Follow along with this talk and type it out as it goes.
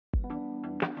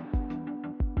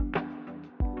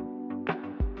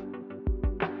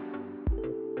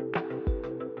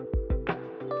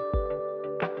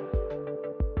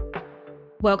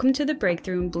Welcome to the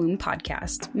Breakthrough and Bloom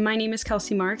podcast. My name is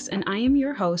Kelsey Marks, and I am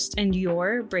your host and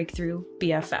your Breakthrough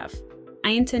BFF. I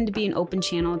intend to be an open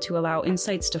channel to allow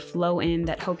insights to flow in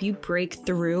that help you break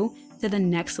through to the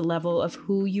next level of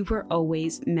who you were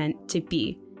always meant to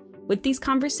be. With these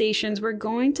conversations, we're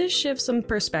going to shift some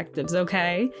perspectives,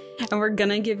 okay? And we're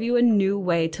going to give you a new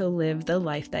way to live the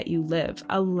life that you live,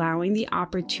 allowing the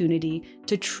opportunity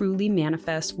to truly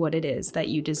manifest what it is that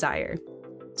you desire.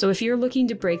 So if you're looking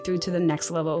to break through to the next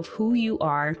level of who you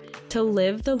are, to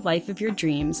live the life of your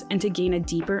dreams, and to gain a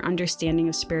deeper understanding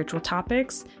of spiritual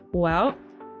topics, well,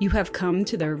 you have come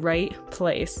to the right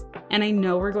place. And I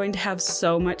know we're going to have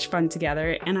so much fun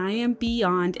together, and I am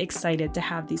beyond excited to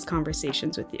have these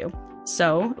conversations with you.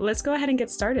 So let's go ahead and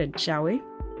get started, shall we?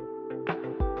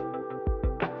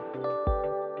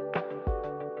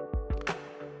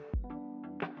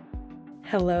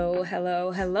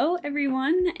 Hello,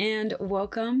 everyone, and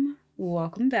welcome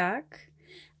back.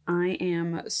 I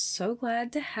am so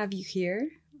glad to have you here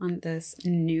on this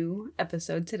new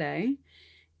episode today,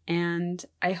 and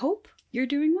I hope you're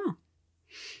doing well.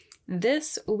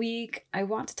 This week, I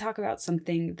want to talk about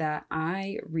something that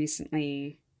I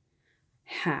recently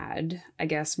had, I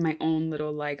guess, my own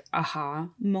little aha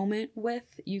moment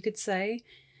with, you could say.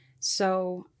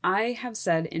 So I have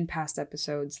said in past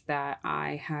episodes that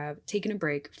I have taken a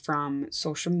break from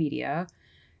social media,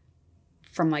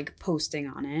 from posting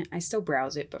on it. I still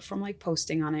browse it, but from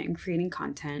posting on it and creating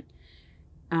content,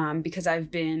 because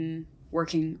I've been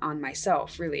working on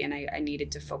myself really, and I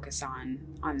needed to focus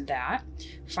on that.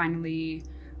 Finally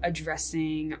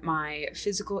addressing my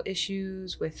physical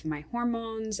issues with my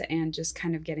hormones and just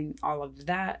kind of getting all of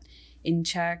that in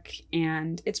check,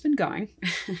 and it's been going.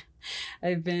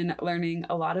 I've been learning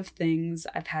a lot of things.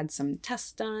 I've had some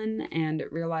tests done and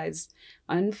realized,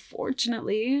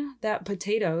 unfortunately, that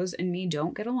potatoes and me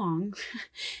don't get along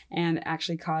and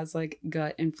actually cause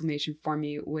gut inflammation for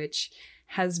me, which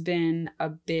has been a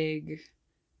big,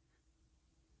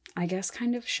 I guess,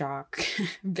 kind of shock,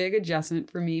 big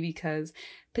adjustment for me, because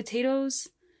potatoes,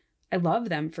 I love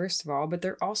them, first of all, but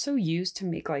they're also used to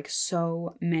make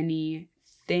so many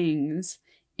things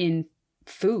in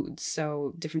foods.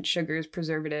 So different sugars,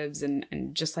 preservatives, and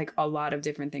just a lot of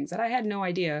different things that I had no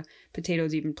idea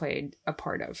potatoes even played a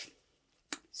part of.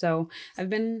 So I've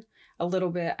been a little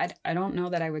bit, I don't know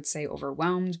that I would say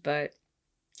overwhelmed, but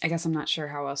I guess I'm not sure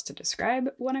how else to describe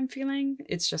what I'm feeling.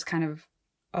 It's just kind of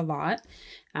a lot.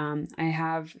 I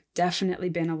have definitely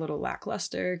been a little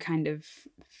lackluster, kind of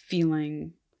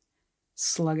feeling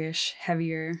sluggish,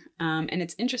 heavier. And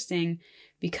it's interesting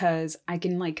because I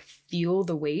can feel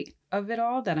the weight of it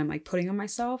all that I'm putting on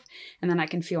myself. And then I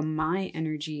can feel my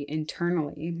energy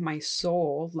internally, my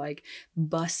soul,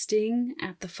 busting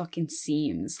at the fucking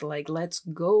seams. Let's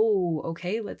go.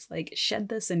 Okay. Let's shed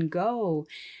this and go.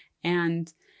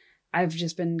 And I've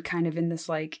just been kind of in this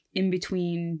in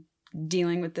between,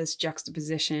 dealing with this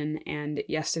juxtaposition. And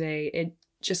yesterday it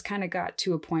just kind of got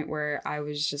to a point where I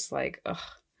was just ugh,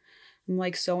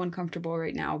 I'm so uncomfortable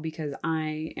right now, because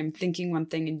I am thinking one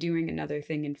thing and doing another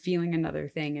thing and feeling another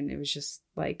thing. And it was just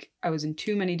I was in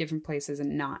too many different places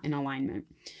and not in alignment.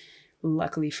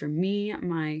 Luckily for me,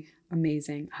 my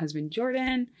amazing husband,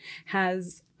 Jordan,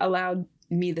 has allowed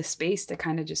me the space to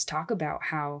kind of just talk about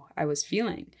how I was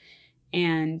feeling.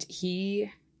 And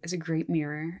he is a great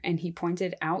mirror, and he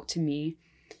pointed out to me,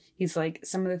 he's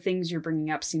some of the things you're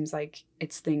bringing up seems like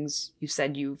it's things you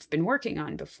said you've been working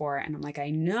on before. And I'm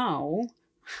I know,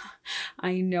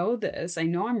 I know this, I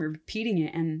know I'm repeating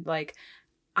it. And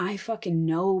I fucking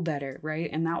know better, right?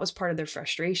 And that was part of their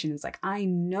frustration. It's I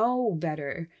know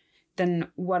better than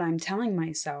what I'm telling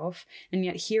myself. And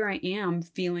yet here I am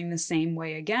feeling the same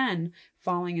way again,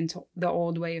 falling into the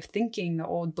old way of thinking, the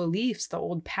old beliefs, the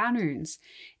old patterns.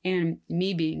 And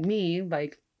me being me,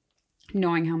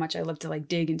 knowing how much I love to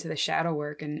dig into the shadow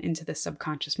work and into the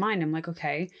subconscious mind, I'm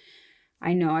okay,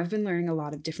 I know I've been learning a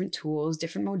lot of different tools,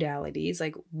 different modalities.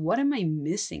 What am I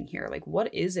missing here?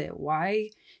 What is it? Why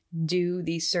do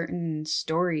these certain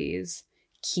stories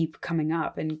keep coming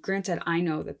up? And granted, I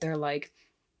know that they're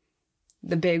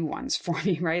the big ones for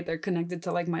me, right? They're connected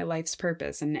to my life's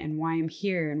purpose and why I'm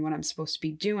here and what I'm supposed to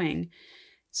be doing.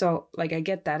 So I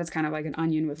get that it's kind of an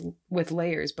onion with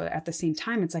layers, but at the same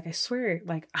time, it's I swear,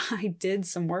 I did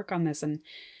some work on this, and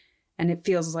it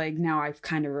feels now I've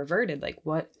kind of reverted.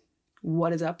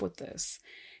 What is up with this?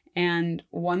 And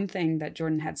one thing that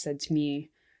Jordan had said to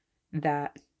me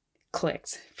that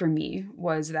clicked for me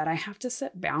was that I have to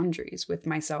set boundaries with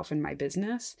myself and my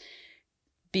business,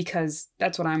 because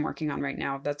that's what I'm working on right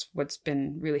now. That's what's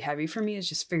been really heavy for me, is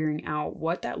just figuring out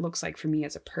what that looks like for me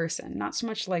as a person. Not so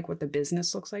much what the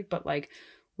business looks like, but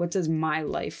what does my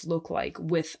life look like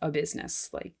with a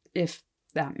business? Like, if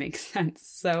that makes sense.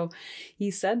 So he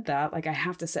said that, like, I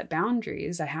have to set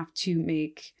boundaries. I have to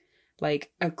make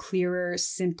like a clearer,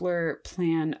 simpler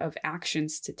plan of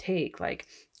actions to take, like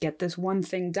get this one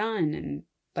thing done, and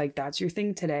like that's your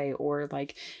thing today, or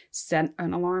like set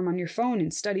an alarm on your phone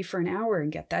and study for an hour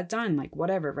and get that done, like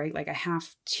whatever, right? Like I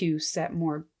have to set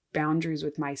more boundaries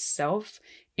with myself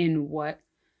in what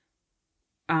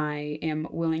I am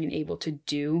willing and able to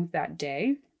do that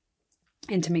day,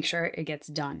 and to make sure it gets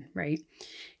done, right?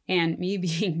 And me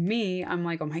being me, I'm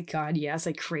like, oh my God, yes,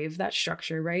 I crave that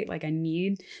structure, right? Like I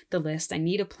need the list, I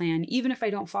need a plan, even if I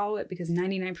don't follow it, because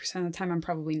 99% of the time I'm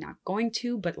probably not going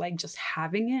to, but like just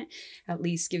having it at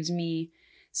least gives me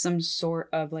some sort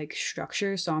of like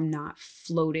structure, so I'm not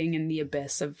floating in the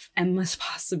abyss of endless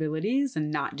possibilities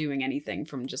and not doing anything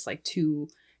from just like too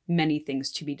many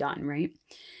things to be done, right?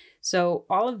 So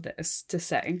all of this to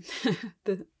say,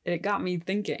 it got me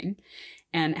thinking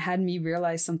and had me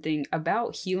realize something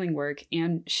about healing work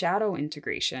and shadow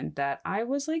integration that I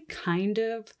was like kind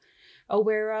of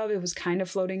aware of. It was kind of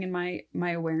floating in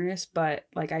my awareness, but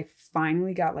like I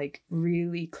finally got like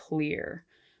really clear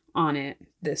on it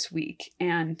this week.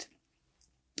 And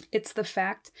it's the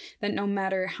fact that no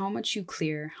matter how much you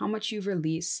clear, how much you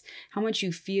release, how much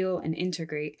you feel and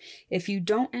integrate, if you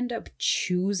don't end up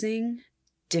choosing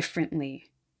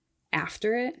differently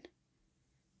after it,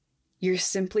 you're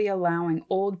simply allowing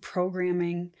old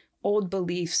programming, old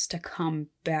beliefs to come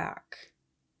back.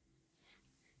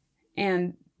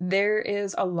 And there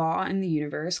is a law in the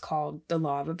universe called the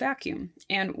law of a vacuum.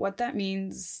 And what that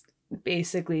means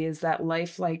basically is that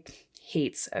life like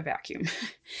hates a vacuum.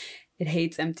 It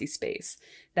hates empty space.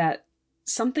 That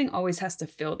something always has to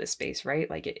fill this space, right?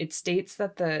 Like it states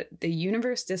that the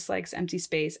universe dislikes empty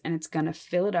space, and it's going to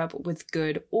fill it up with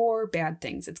good or bad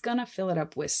things. It's going to fill it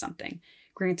up with something.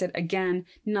 Granted, again,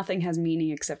 nothing has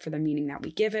meaning except for the meaning that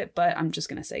we give it, but I'm just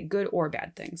going to say good or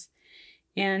bad things.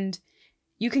 And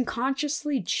you can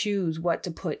consciously choose what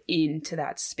to put into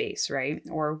that space, right?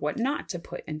 Or what not to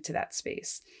put into that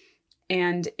space.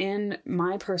 And in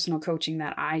my personal coaching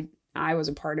that I was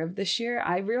a part of this year,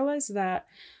 I realized that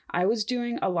I was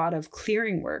doing a lot of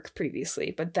clearing work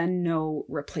previously, but then no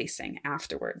replacing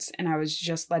afterwards. And I was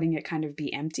just letting it kind of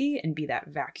be empty and be that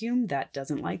vacuum that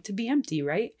doesn't like to be empty,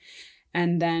 right?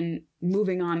 And then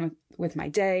moving on with my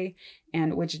day,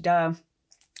 and which,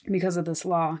 because of this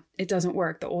law, it doesn't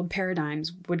work. The old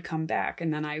paradigms would come back,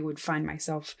 and then I would find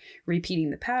myself repeating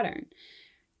the pattern.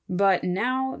 But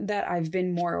now that I've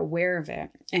been more aware of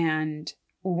it, and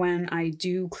when I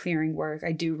do clearing work,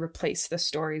 I do replace the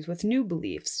stories with new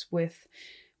beliefs, with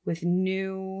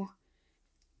new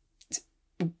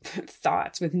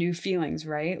thoughts, with new feelings,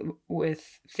 right?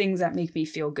 With things that make me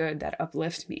feel good, that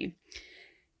uplift me.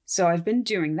 So I've been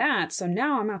doing that. So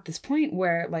now I'm at this point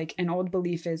where like an old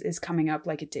belief is coming up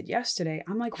like it did yesterday.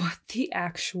 I'm like, what the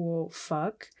actual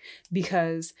fuck?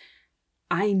 Because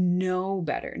I know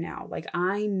better now. Like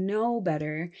I know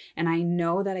better, and I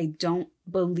know that I don't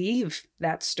believe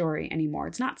that story anymore.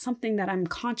 It's not something that I'm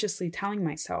consciously telling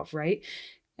myself, right?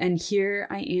 And here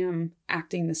I am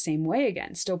acting the same way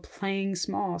again, still playing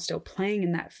small, still playing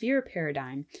in that fear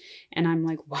paradigm. And I'm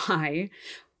like, why?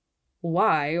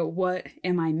 What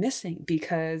am I missing?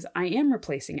 Because I am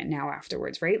replacing it now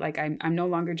afterwards, right? Like I'm no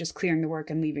longer just clearing the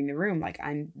work and leaving the room. Like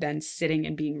I'm then sitting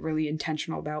and being really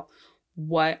intentional about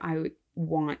what I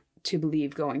want to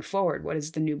believe going forward. What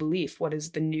is the new belief? What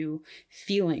is the new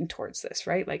feeling towards this,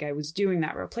 right? Like I was doing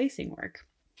that replacing work.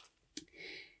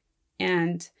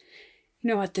 And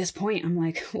at this point, I'm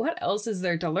like, what else is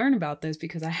there to learn about this?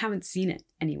 Because I haven't seen it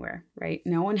anywhere, right?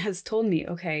 No one has told me,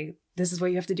 okay, this is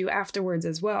what you have to do afterwards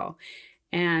as well.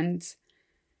 And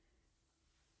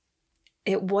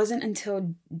it wasn't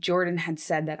until Jordan had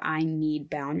said that I need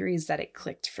boundaries that it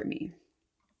clicked for me.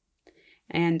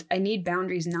 And I need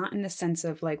boundaries not in the sense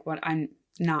of like what I'm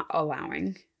not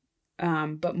allowing,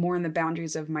 but more in the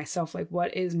boundaries of myself. Like,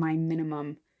 what is my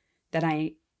minimum that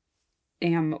I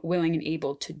am willing and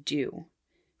able to do,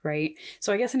 right?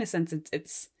 So I guess in a sense,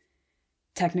 it's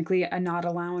technically a not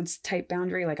allowance type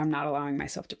boundary. Like I'm not allowing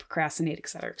myself to procrastinate,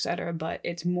 et cetera, but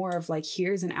it's more of like,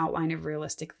 here's an outline of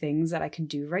realistic things that I can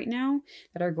do right now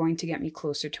that are going to get me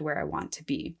closer to where I want to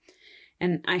be.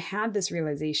 And I had this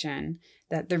realization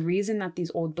that the reason that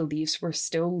these old beliefs were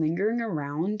still lingering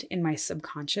around in my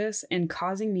subconscious and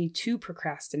causing me to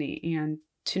procrastinate and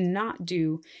to not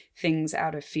do things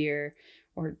out of fear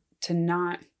or to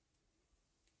not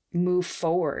move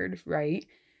forward, right,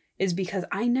 is because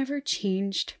I never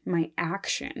changed my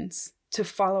actions to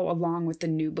follow along with the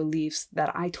new beliefs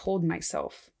that I told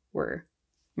myself were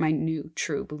my new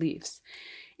true beliefs.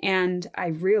 And I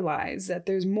realized that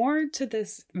there's more to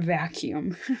this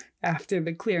vacuum after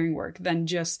the clearing work than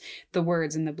just the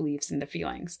words and the beliefs and the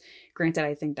feelings. Granted,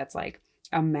 I think that's like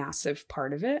a massive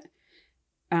part of it.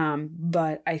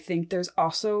 But I think there's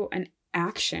also an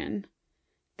action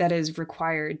that is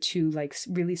required to like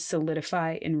really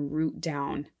solidify and root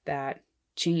down that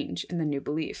change in the new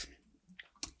belief.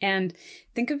 And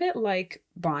think of it like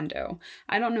Bondo.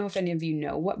 I don't know if any of you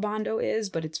know what Bondo is,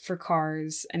 but it's for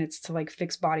cars and it's to like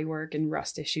fix bodywork and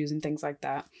rust issues and things like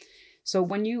that. So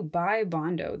when you buy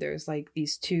Bondo, there's like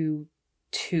these two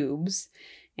tubes,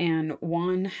 and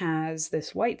one has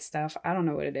this white stuff. I don't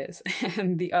know what it is.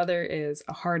 And the other is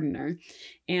a hardener.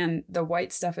 And the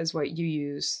white stuff is what you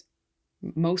use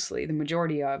mostly, the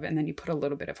majority of, and then you put a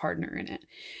little bit of hardener in it.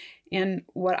 And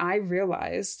what I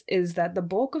realized is that the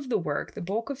bulk of the work, the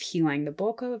bulk of healing, the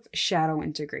bulk of shadow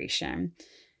integration,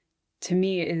 to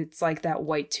me, it's like that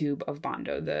white tube of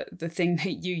Bondo, the thing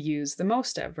that you use the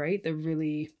most of, right? The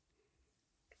really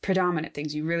predominant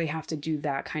things. You really have to do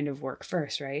that kind of work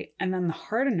first, right? And then the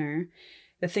hardener,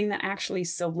 the thing that actually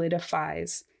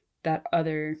solidifies that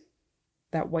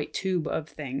white tube of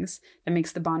things, that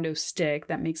makes the Bondo stick,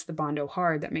 that makes the Bondo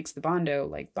hard, that makes the Bondo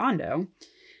like Bondo.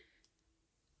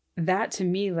 That to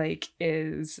me like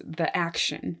is the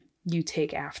action you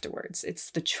take afterwards. It's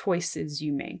the choices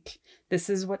you make. This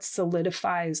is what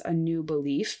solidifies a new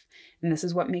belief, and this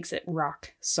is what makes it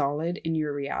rock solid in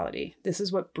your reality. This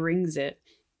is what brings it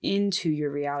into your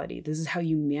reality. This is how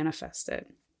you manifest it.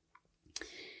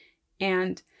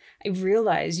 And I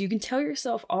realized you can tell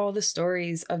yourself all the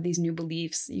stories of these new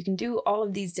beliefs. You can do all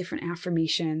of these different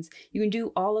affirmations. You can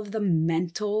do all of the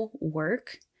mental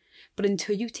work. But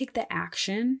until you take the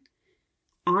action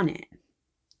on it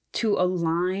to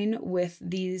align with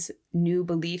these new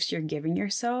beliefs you're giving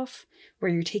yourself,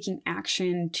 where you're taking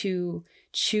action to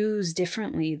choose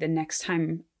differently the next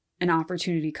time an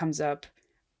opportunity comes up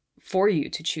for you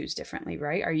to choose differently,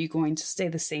 right? Are you going to stay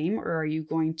the same, or are you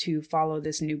going to follow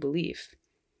this new belief?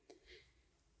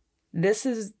 This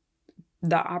is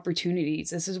the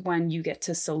opportunities. This is when you get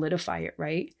to solidify it,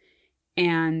 right?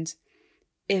 And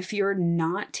if you're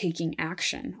not taking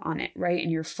action on it, right,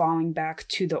 and you're falling back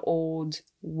to the old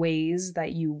ways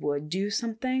that you would do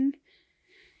something,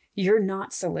 you're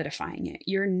not solidifying it.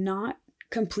 You're not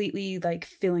completely like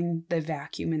filling the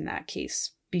vacuum in that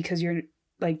case, because you're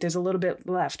like, there's a little bit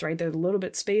left, right? There's a little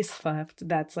bit space left.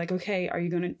 That's like, okay, are you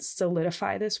going to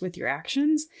solidify this with your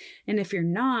actions? And if you're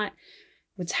not,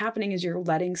 what's happening is you're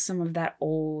letting some of that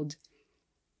old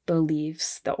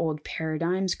beliefs, the old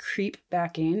paradigms creep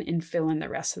back in and fill in the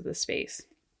rest of the space.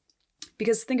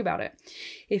 Because think about it.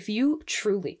 If you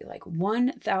truly like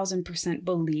 1000%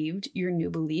 believed your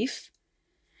new belief,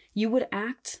 you would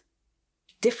act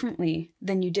differently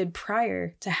than you did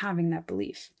prior to having that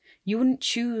belief. You wouldn't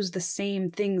choose the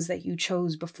same things that you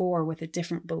chose before with a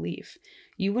different belief.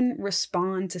 You wouldn't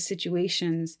respond to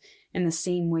situations in the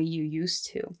same way you used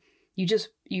to.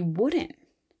 You wouldn't.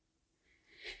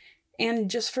 And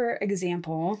just for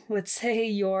example, let's say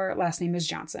your last name is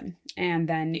Johnson, and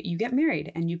then you get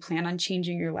married and you plan on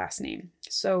changing your last name.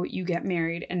 So you get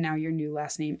married and now your new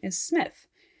last name is Smith.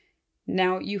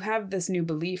 Now you have this new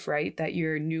belief, right, that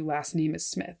your new last name is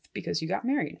Smith because you got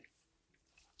married.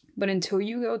 But until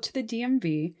you go to the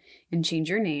DMV and change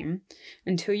your name,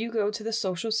 until you go to the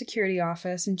Social Security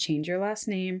office and change your last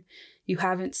name, you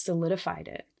haven't solidified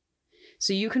it.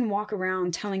 So you can walk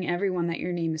around telling everyone that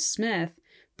your name is Smith,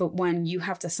 but when you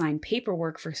have to sign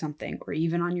paperwork for something, or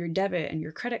even on your debit and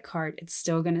your credit card, it's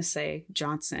still going to say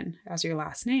Johnson as your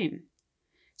last name.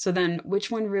 So then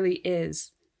which one really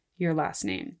is your last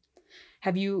name?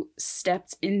 Have you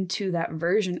stepped into that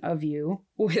version of you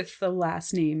with the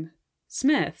last name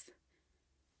Smith?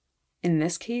 In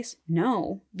this case,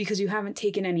 no, because you haven't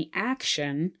taken any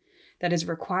action that is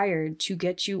required to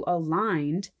get you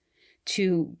aligned,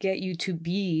 to get you to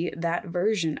be that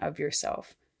version of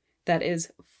yourself that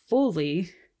is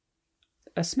fully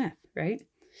a Smith, right?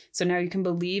 So now you can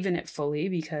believe in it fully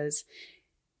because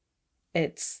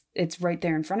it's right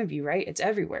there in front of you, right? It's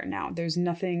everywhere now. There's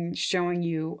nothing showing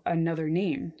you another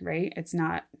name, right?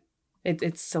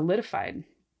 It's solidified.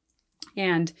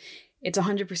 And it's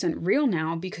 100% real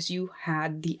now because you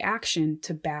had the action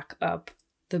to back up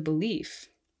the belief.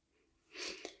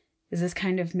 Is this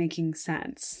kind of making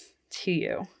sense to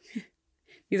you?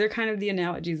 These are kind of the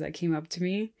analogies that came up to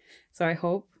me. So I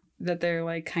hope that they're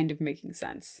like kind of making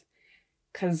sense.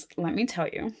 Because let me tell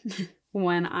you,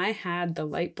 when I had the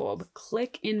light bulb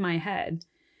click in my head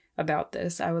about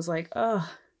this, I was like, oh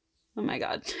my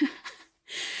God.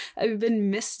 I've been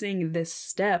missing this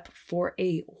step for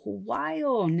a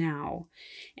while now.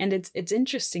 And it's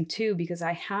interesting too, because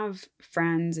I have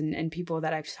friends and people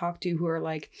that I've talked to who are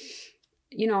like,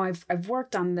 I've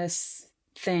worked on this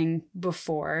thing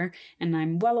before and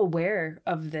I'm well aware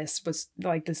of this, was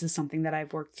like, this is something that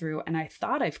I've worked through and I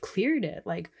thought I've cleared it.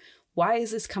 Like, why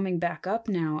is this coming back up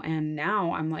now? And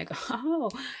now I'm like, oh,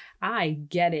 I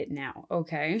get it now.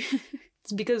 Okay.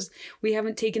 It's because we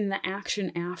haven't taken the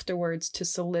action afterwards to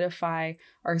solidify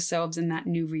ourselves in that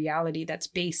new reality that's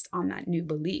based on that new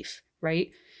belief,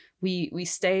 right? We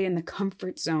stay in the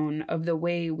comfort zone of the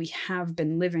way we have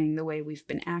been living, the way we've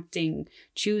been acting,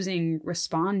 choosing,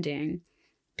 responding,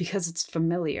 because it's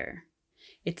familiar,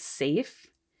 it's safe.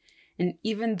 And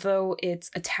even though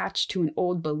it's attached to an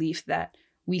old belief that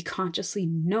we consciously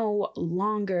no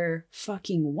longer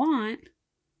fucking want,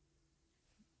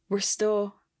 we're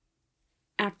still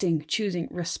acting, choosing,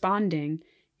 responding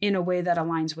in a way that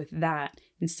aligns with that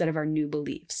instead of our new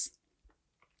beliefs.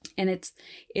 And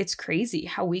it's crazy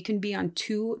how we can be on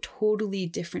two totally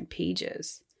different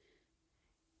pages.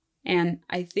 And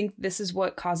I think this is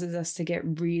what causes us to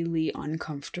get really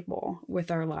uncomfortable with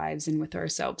our lives and with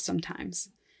ourselves sometimes.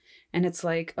 And it's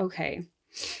like, okay,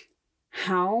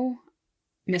 how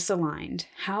misaligned,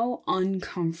 how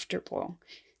uncomfortable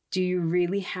do you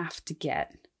really have to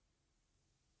get?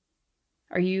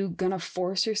 Are you gonna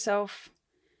force yourself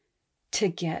to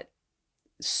get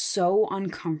so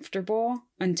uncomfortable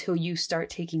until you start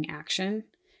taking action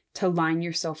to line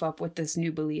yourself up with this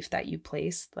new belief that you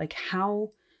placed? Like,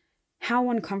 how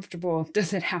uncomfortable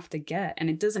does it have to get? And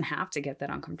it doesn't have to get that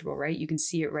uncomfortable, right? You can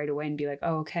see it right away and be like,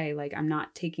 oh, okay, like I'm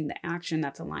not taking the action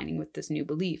that's aligning with this new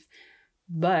belief.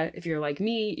 But if you're like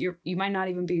me, you might not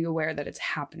even be aware that it's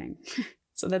happening.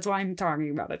 So that's why I'm talking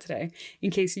about it today.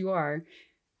 In case you are,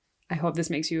 I hope this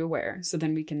makes you aware. So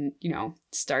then we can,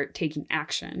 start taking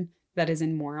action that is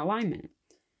in more alignment.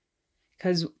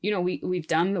 Because, we've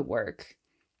done the work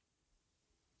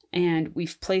and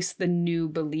we've placed the new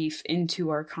belief into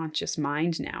our conscious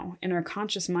mind now. And our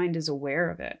conscious mind is aware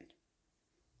of it.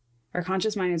 Our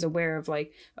conscious mind is aware of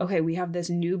like, okay, we have this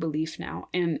new belief now.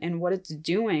 And what it's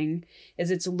doing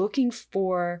is it's looking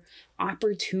for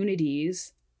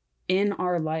opportunities in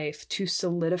our life to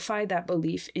solidify that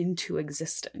belief into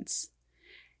existence.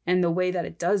 And the way that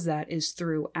it does that is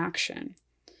through action.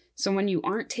 So when you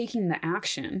aren't taking the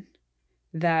action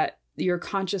that your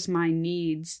conscious mind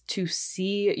needs to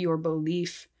see your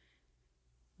belief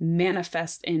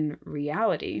manifest in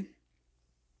reality,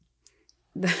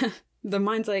 the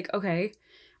mind's like, okay,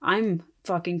 I'm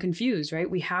fucking confused, right?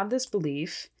 We have this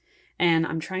belief and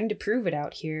I'm trying to prove it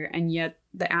out here, and yet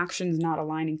the action's not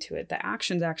aligning to it. The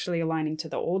action's actually aligning to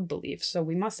the old belief. So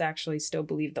we must actually still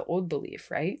believe the old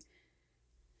belief, right?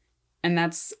 And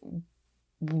that's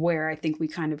where I think we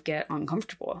kind of get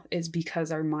uncomfortable, is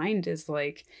because our mind is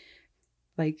like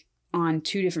on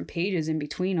two different pages in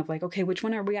between of like, okay, which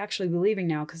one are we actually believing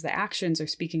now? Because the actions are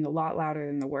speaking a lot louder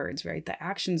than the words, right? The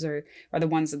actions are the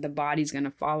ones that the body's going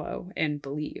to follow and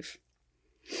believe.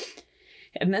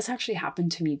 And this actually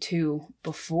happened to me too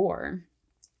before.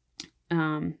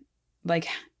 Like,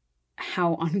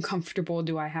 how uncomfortable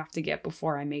do I have to get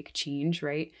before I make change,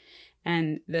 right?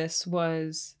 And this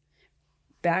was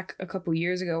back a couple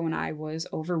years ago when I was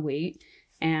overweight,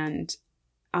 and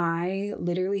I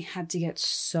literally had to get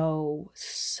so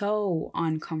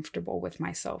uncomfortable with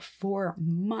myself for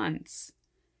months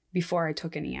before I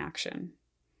took any action.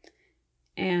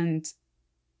 And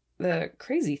the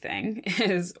crazy thing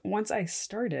is, once I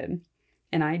started,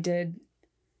 and I did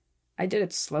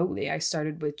it slowly. I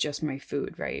started with just my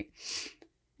food, right?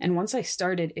 And once I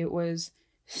started, it was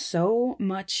so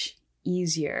much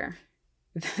easier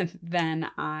than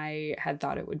I had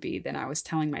thought it would be, than I was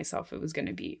telling myself it was going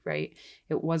to be, right?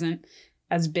 It wasn't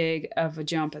as big of a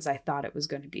jump as I thought it was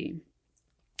going to be.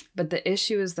 But the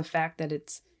issue is the fact that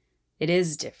it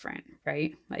is different,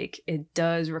 right? Like, it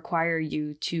does require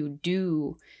you to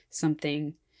do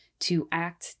something, to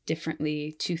act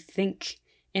differently, to think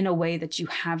in a way that you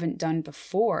haven't done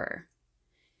before.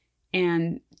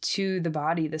 And to the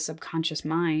body, the subconscious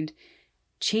mind,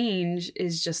 change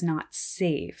is just not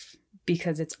safe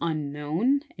because it's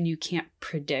unknown and you can't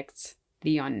predict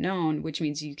the unknown, which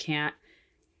means you can't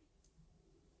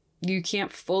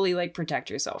fully like protect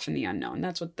yourself in the unknown.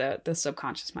 That's what the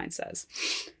subconscious mind says.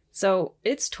 So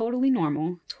it's totally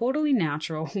normal, totally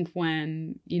natural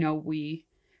when, we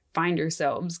find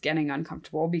ourselves getting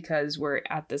uncomfortable because we're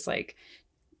at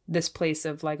this place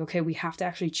of like, okay, we have to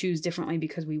actually choose differently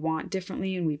because we want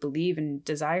differently and we believe and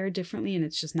desire differently, and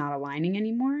it's just not aligning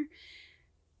anymore.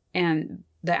 And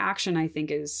the action, I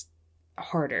think, is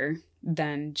harder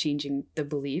than changing the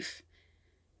belief.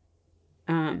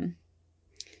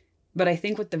 But I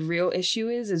think what the real issue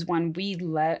is when we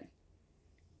let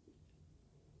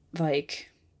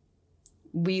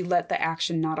the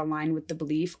action not align with the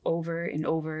belief over and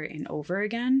over and over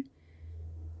again.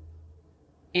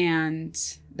 And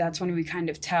that's when we kind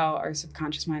of tell our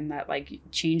subconscious mind that like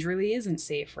change really isn't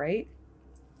safe, right?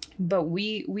 But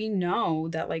we know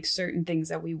that like certain things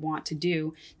that we want to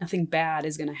do, nothing bad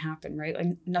is going to happen, right?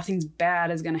 Like nothing's bad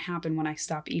is going to happen when I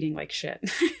stop eating like shit.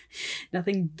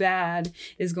 Nothing bad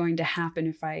is going to happen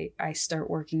if I start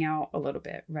working out a little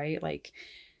bit, right? Like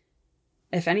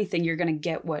if anything, you're going to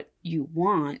get what you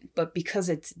want, but because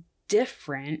it's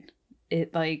different,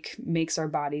 it like makes our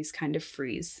bodies kind of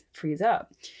freeze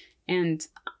up. And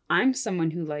I'm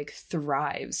someone who like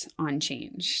thrives on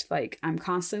change. Like I'm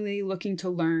constantly looking to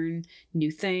learn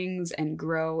new things and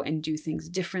grow and do things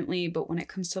differently. But when it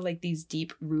comes to like these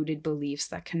deep rooted beliefs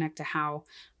that connect to how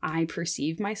I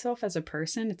perceive myself as a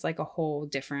person, it's like a whole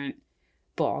different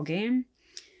ball game.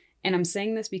 And I'm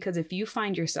saying this because if you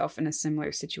find yourself in a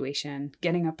similar situation,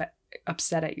 getting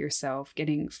upset at yourself,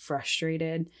 getting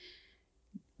frustrated,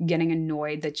 getting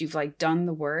annoyed that you've like done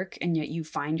the work and yet you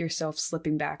find yourself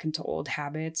slipping back into old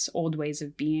habits, old ways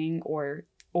of being, or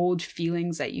old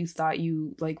feelings that you thought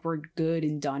you like were good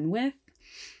and done with.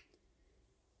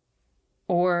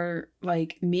 Or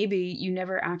like maybe you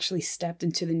never actually stepped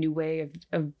into the new way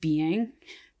of being,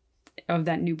 of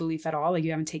that new belief at all. Like you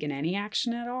haven't taken any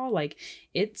action at all. Like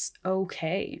it's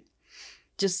okay.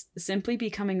 Just simply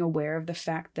becoming aware of the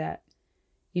fact that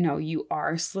you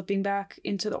are slipping back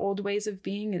into the old ways of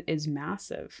being is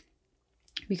massive,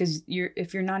 because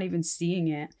if you're not even seeing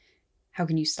it, how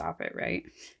can you stop it, right?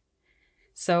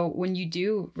 So when you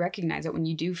do recognize it, when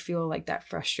you do feel like that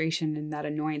frustration and that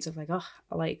annoyance of like, oh,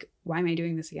 like, why am I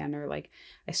doing this again? Or like,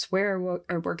 I swear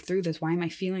I worked through this. Why am I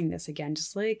feeling this again?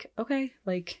 Just like, okay,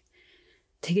 like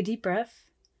take a deep breath,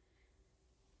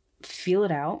 feel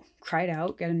it out, cry it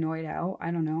out, get annoyed out.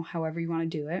 I don't know, however you want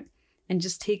to do it. And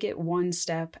just take it one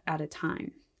step at a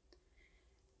time.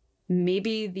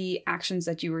 Maybe the actions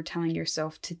that you were telling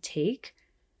yourself to take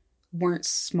weren't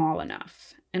small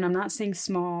enough. And I'm not saying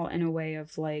small in a way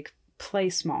of like play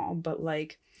small, but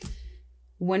like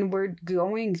when we're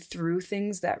going through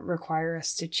things that require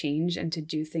us to change and to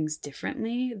do things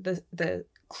differently, the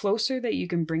closer that you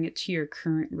can bring it to your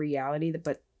current reality,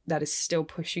 but that is still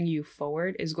pushing you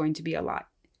forward, is going to be a lot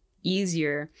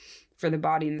easier for the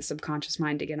body and the subconscious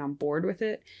mind to get on board with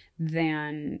it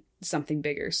than something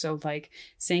bigger. So like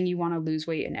saying you want to lose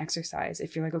weight and exercise,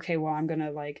 if you're like, okay, well, I'm going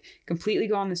to like completely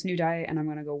go on this new diet and I'm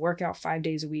going to go work out 5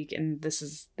 days a week and this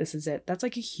is it. That's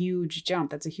like a huge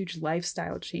jump. That's a huge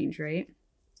lifestyle change, right?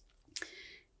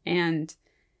 And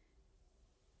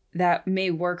that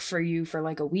may work for you for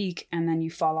like a week and then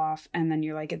you fall off and then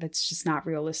you're like, that's just not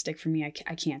realistic for me.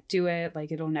 I can't do it.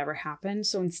 Like it'll never happen.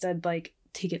 So instead, like,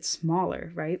 take it smaller,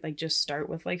 right? Like just start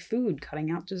with like food, cutting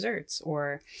out desserts,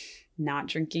 or not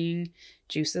drinking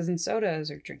juices and sodas,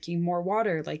 or drinking more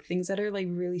water, like things that are like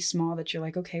really small that you're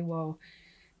like, okay, well,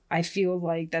 I feel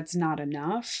like that's not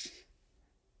enough.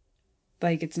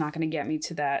 Like it's not going to get me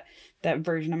to that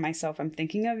version of myself I'm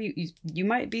thinking of. You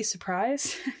might be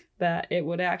surprised that it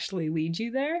would actually lead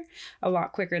you there a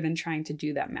lot quicker than trying to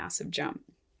do that massive jump,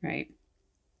 right?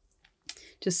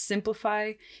 Just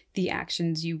simplify the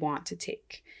actions you want to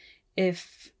take.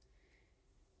 If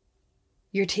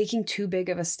you're taking too big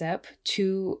of a step,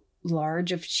 too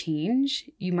large of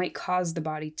change, you might cause the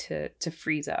body to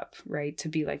freeze up, right? To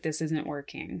be like, this isn't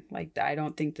working. Like, I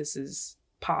don't think this is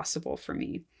possible for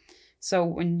me. So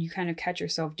when you kind of catch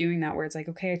yourself doing that, where it's like,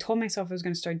 okay, I told myself I was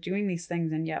going to start doing these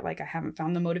things, and yet like I haven't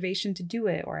found the motivation to do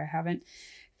it, or I haven't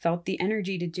felt the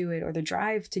energy to do it, or the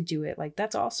drive to do it. Like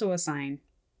that's also a sign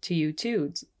to you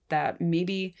too, that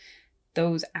maybe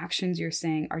those actions you're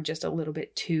saying are just a little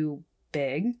bit too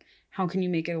big. How can you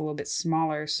make it a little bit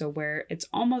smaller so where it's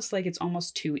almost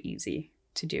too easy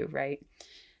to do, right?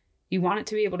 You want it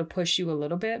to be able to push you a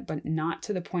little bit, but not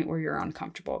to the point where you're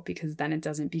uncomfortable, because then it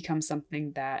doesn't become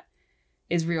something that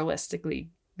is realistically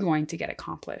going to get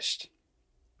accomplished.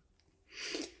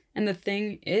 And the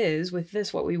thing is, with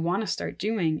this, what we want to start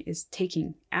doing is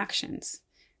taking actions,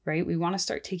 right? We want to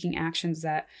start taking actions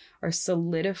that are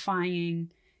solidifying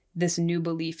this new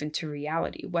belief into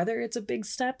reality, whether it's a big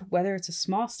step, whether it's a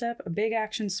small step, a big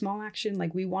action, small action.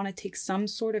 Like we want to take some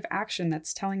sort of action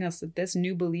that's telling us that this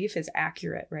new belief is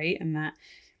accurate, right? And that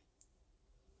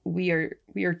we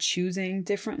are choosing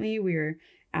differently, we are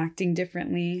acting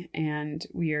differently, and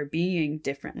we are being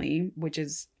differently, which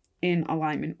is in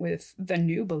alignment with the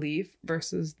new belief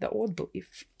versus the old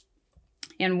belief.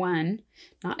 And when,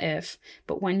 not if,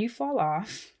 but when you fall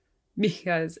off,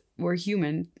 because we're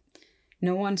human,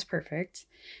 no one's perfect,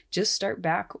 just start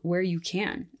back where you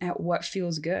can at what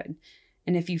feels good.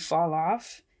 And if you fall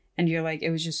off and you're like, it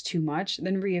was just too much,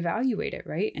 then reevaluate it,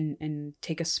 right? And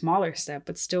take a smaller step,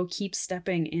 but still keep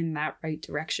stepping in that right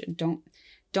direction.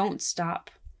 Don't stop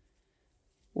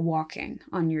walking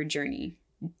on your journey.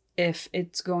 If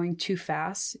it's going too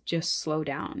fast, just slow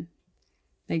down.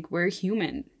 Like, we're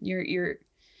human. You're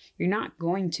not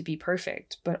going to be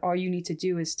perfect, but all you need to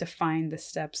do is to find the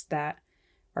steps that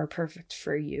are perfect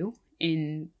for you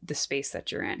in the space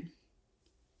that you're in.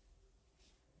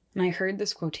 And I heard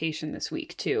this quotation this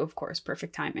week too, of course,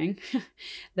 perfect timing,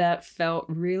 that felt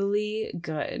really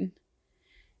good.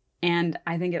 And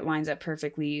I think it lines up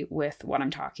perfectly with what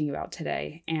I'm talking about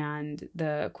today. And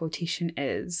the quotation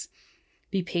is,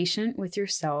 be patient with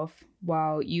yourself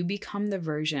while you become the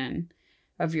version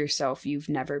of yourself you've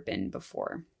never been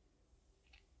before.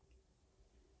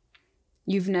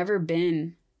 You've never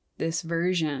been this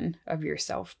version of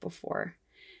yourself before.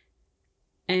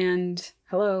 And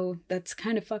hello, that's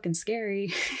kind of fucking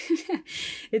scary.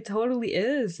 It totally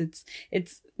is.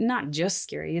 It's not just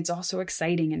scary, it's also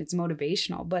exciting and it's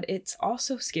motivational, but it's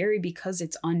also scary because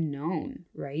it's unknown,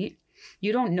 right?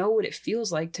 You don't know what it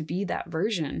feels like to be that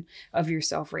version of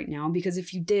yourself right now, because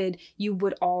if you did, you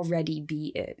would already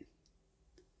be it.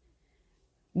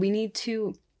 We need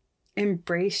to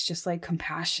embrace just like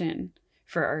compassion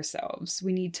for ourselves.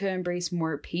 We need to embrace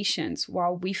more patience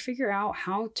while we figure out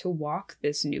how to walk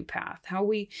this new path, how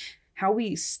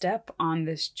we step on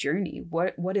this journey,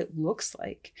 what it looks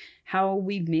like, how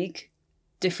we make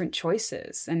different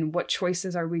choices, and what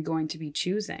choices are we going to be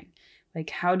choosing? Like,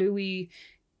 how do we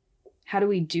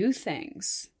do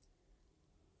things?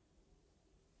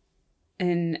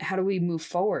 And how do we move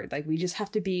forward? Like, we just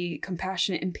have to be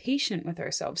compassionate and patient with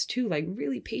ourselves too, like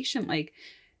really patient. Like,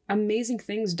 amazing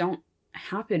things don't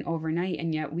happen overnight,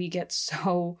 and yet we get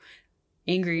so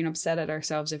angry and upset at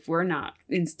ourselves if we're not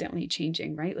instantly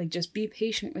changing, right? Like, just be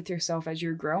patient with yourself as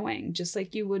you're growing, just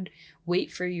like you would wait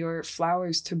for your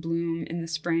flowers to bloom in the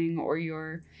spring or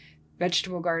your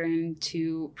vegetable garden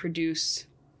to produce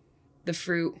the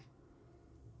fruit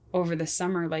over the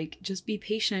summer. Like, just be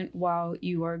patient while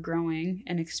you are growing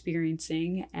and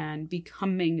experiencing and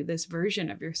becoming this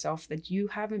version of yourself that you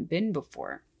haven't been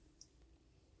before.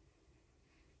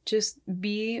 Just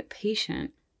be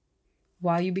patient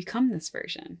while you become this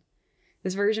version.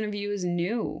 This version of you is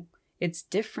new, it's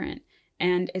different,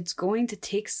 and it's going to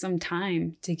take some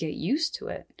time to get used to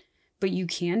it, but you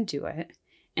can do it,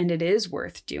 and it is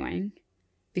worth doing,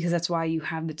 because that's why you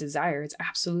have the desire. It's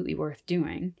absolutely worth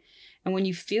doing. And when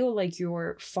you feel like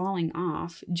you're falling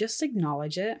off, just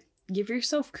acknowledge it. Give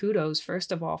yourself kudos,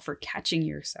 first of all, for catching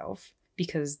yourself,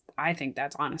 because I think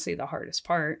that's honestly the hardest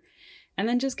part, and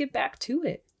then just get back to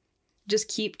it. Just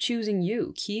keep choosing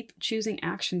you. Keep choosing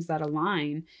actions that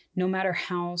align, no matter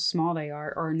how small they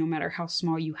are, or no matter how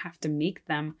small you have to make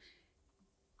them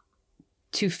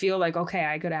to feel like, okay,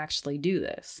 I could actually do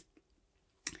this.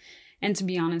 And to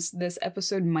be honest, this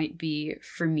episode might be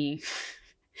for me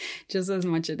just as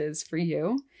much as it is for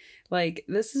you. Like,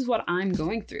 this is what I'm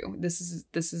going through. This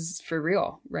is for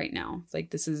real right now. Like,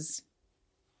 this is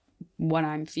what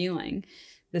I'm feeling.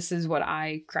 This is what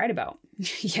I cried about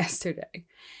yesterday.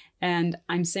 And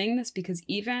I'm saying this because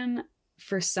even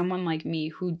for someone like me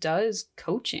who does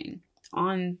coaching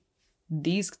on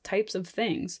these types of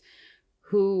things,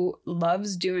 who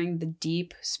loves doing the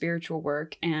deep spiritual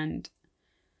work and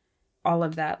all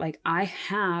of that, like, I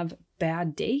have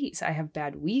bad days, I have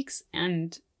bad weeks,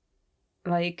 and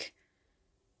like,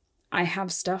 I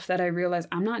have stuff that I realize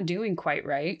I'm not doing quite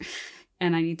right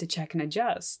and I need to check and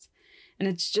adjust. And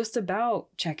it's just about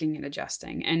checking and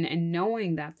adjusting and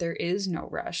knowing that there is no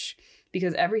rush,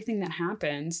 because everything that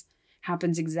happens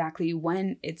exactly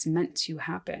when it's meant to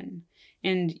happen.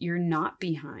 And you're not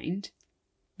behind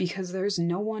because there's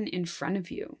no one in front of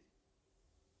you.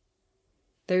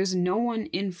 There's no one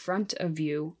in front of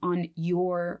you on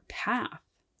your path.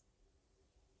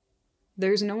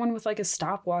 There's no one with like a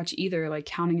stopwatch either, like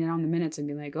counting it on the minutes and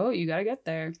being like, oh, you gotta get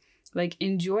there. Like,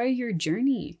 enjoy your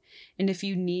journey. And if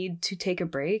you need to take a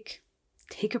break,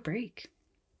 take a break.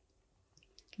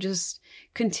 Just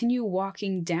continue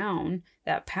walking down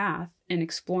that path and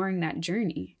exploring that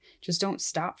journey. Just don't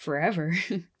stop forever.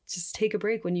 Just take a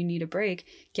break when you need a break.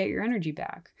 Get your energy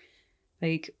back.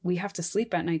 Like, we have to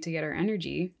sleep at night to get our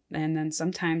energy. And then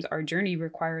sometimes our journey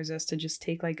requires us to just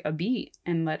take like a beat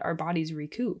and let our bodies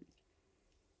recoup.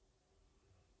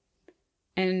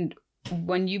 And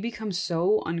when you become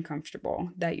so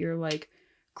uncomfortable that you're like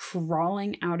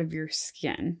crawling out of your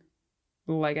skin,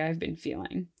 like I've been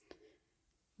feeling,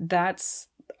 that's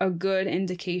a good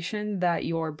indication that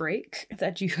your break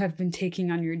that you have been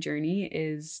taking on your journey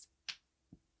is,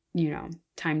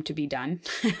 time to be done.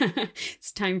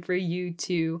 It's time for you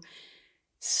to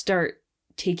start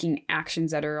taking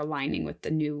actions that are aligning with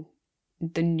the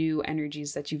new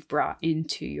energies that you've brought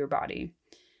into your body.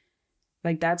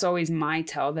 Like, that's always my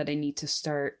tell that I need to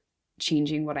start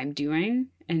changing what I'm doing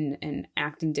and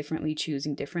acting differently,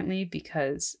 choosing differently,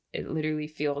 because it literally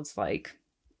feels like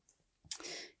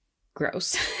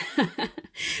gross.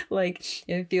 Like,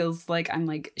 it feels like I'm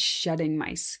like shedding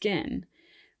my skin.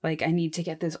 Like, I need to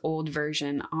get this old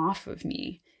version off of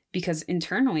me, because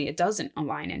internally it doesn't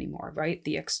align anymore, right?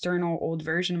 The external old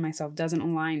version of myself doesn't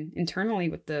align internally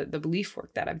with the belief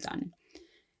work that I've done.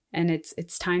 And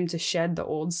it's time to shed the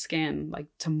old skin, like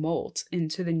to molt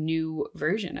into the new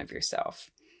version of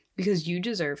yourself, because you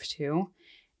deserve to,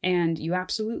 and you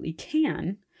absolutely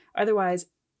can. Otherwise,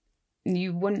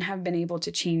 you wouldn't have been able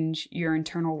to change your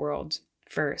internal world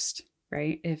first,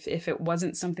 right? If it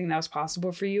wasn't something that was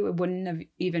possible for you, it wouldn't have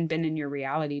even been in your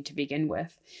reality to begin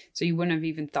with. So you wouldn't have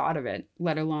even thought of it,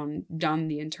 let alone done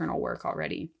the internal work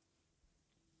already.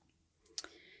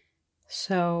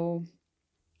 So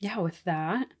yeah, with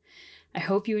that, I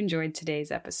hope you enjoyed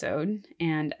today's episode.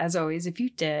 And as always, if you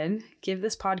did, give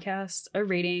this podcast a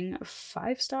rating of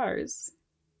 5 stars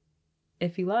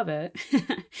if you love it.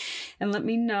 And let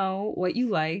me know what you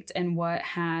liked and what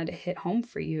had hit home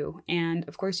for you. And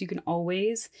of course, you can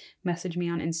always message me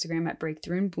on Instagram at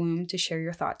Breakthrough and Bloom to share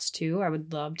your thoughts too. I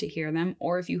would love to hear them.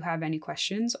 Or if you have any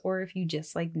questions, or if you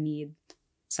just need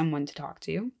someone to talk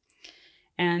to.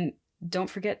 And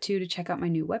don't forget to check out my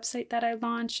new website that I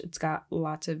launched. It's got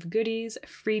lots of goodies,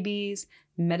 freebies,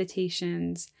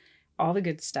 meditations, all the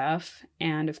good stuff.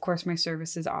 And of course, my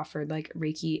services offered like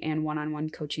Reiki and one-on-one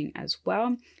coaching as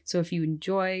well. So if you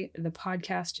enjoy the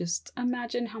podcast, just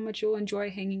imagine how much you'll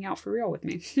enjoy hanging out for real with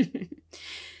me.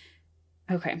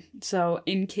 Okay, so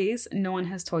in case no one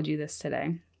has told you this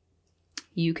today,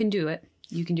 you can do it.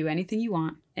 You can do anything you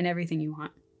want and everything you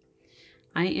want.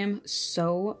 I am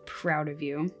so proud of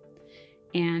you.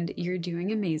 And you're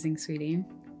doing amazing, sweetie.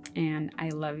 And I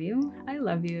love you. I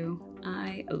love you.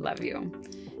 I love you.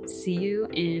 See you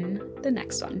in the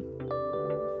next one.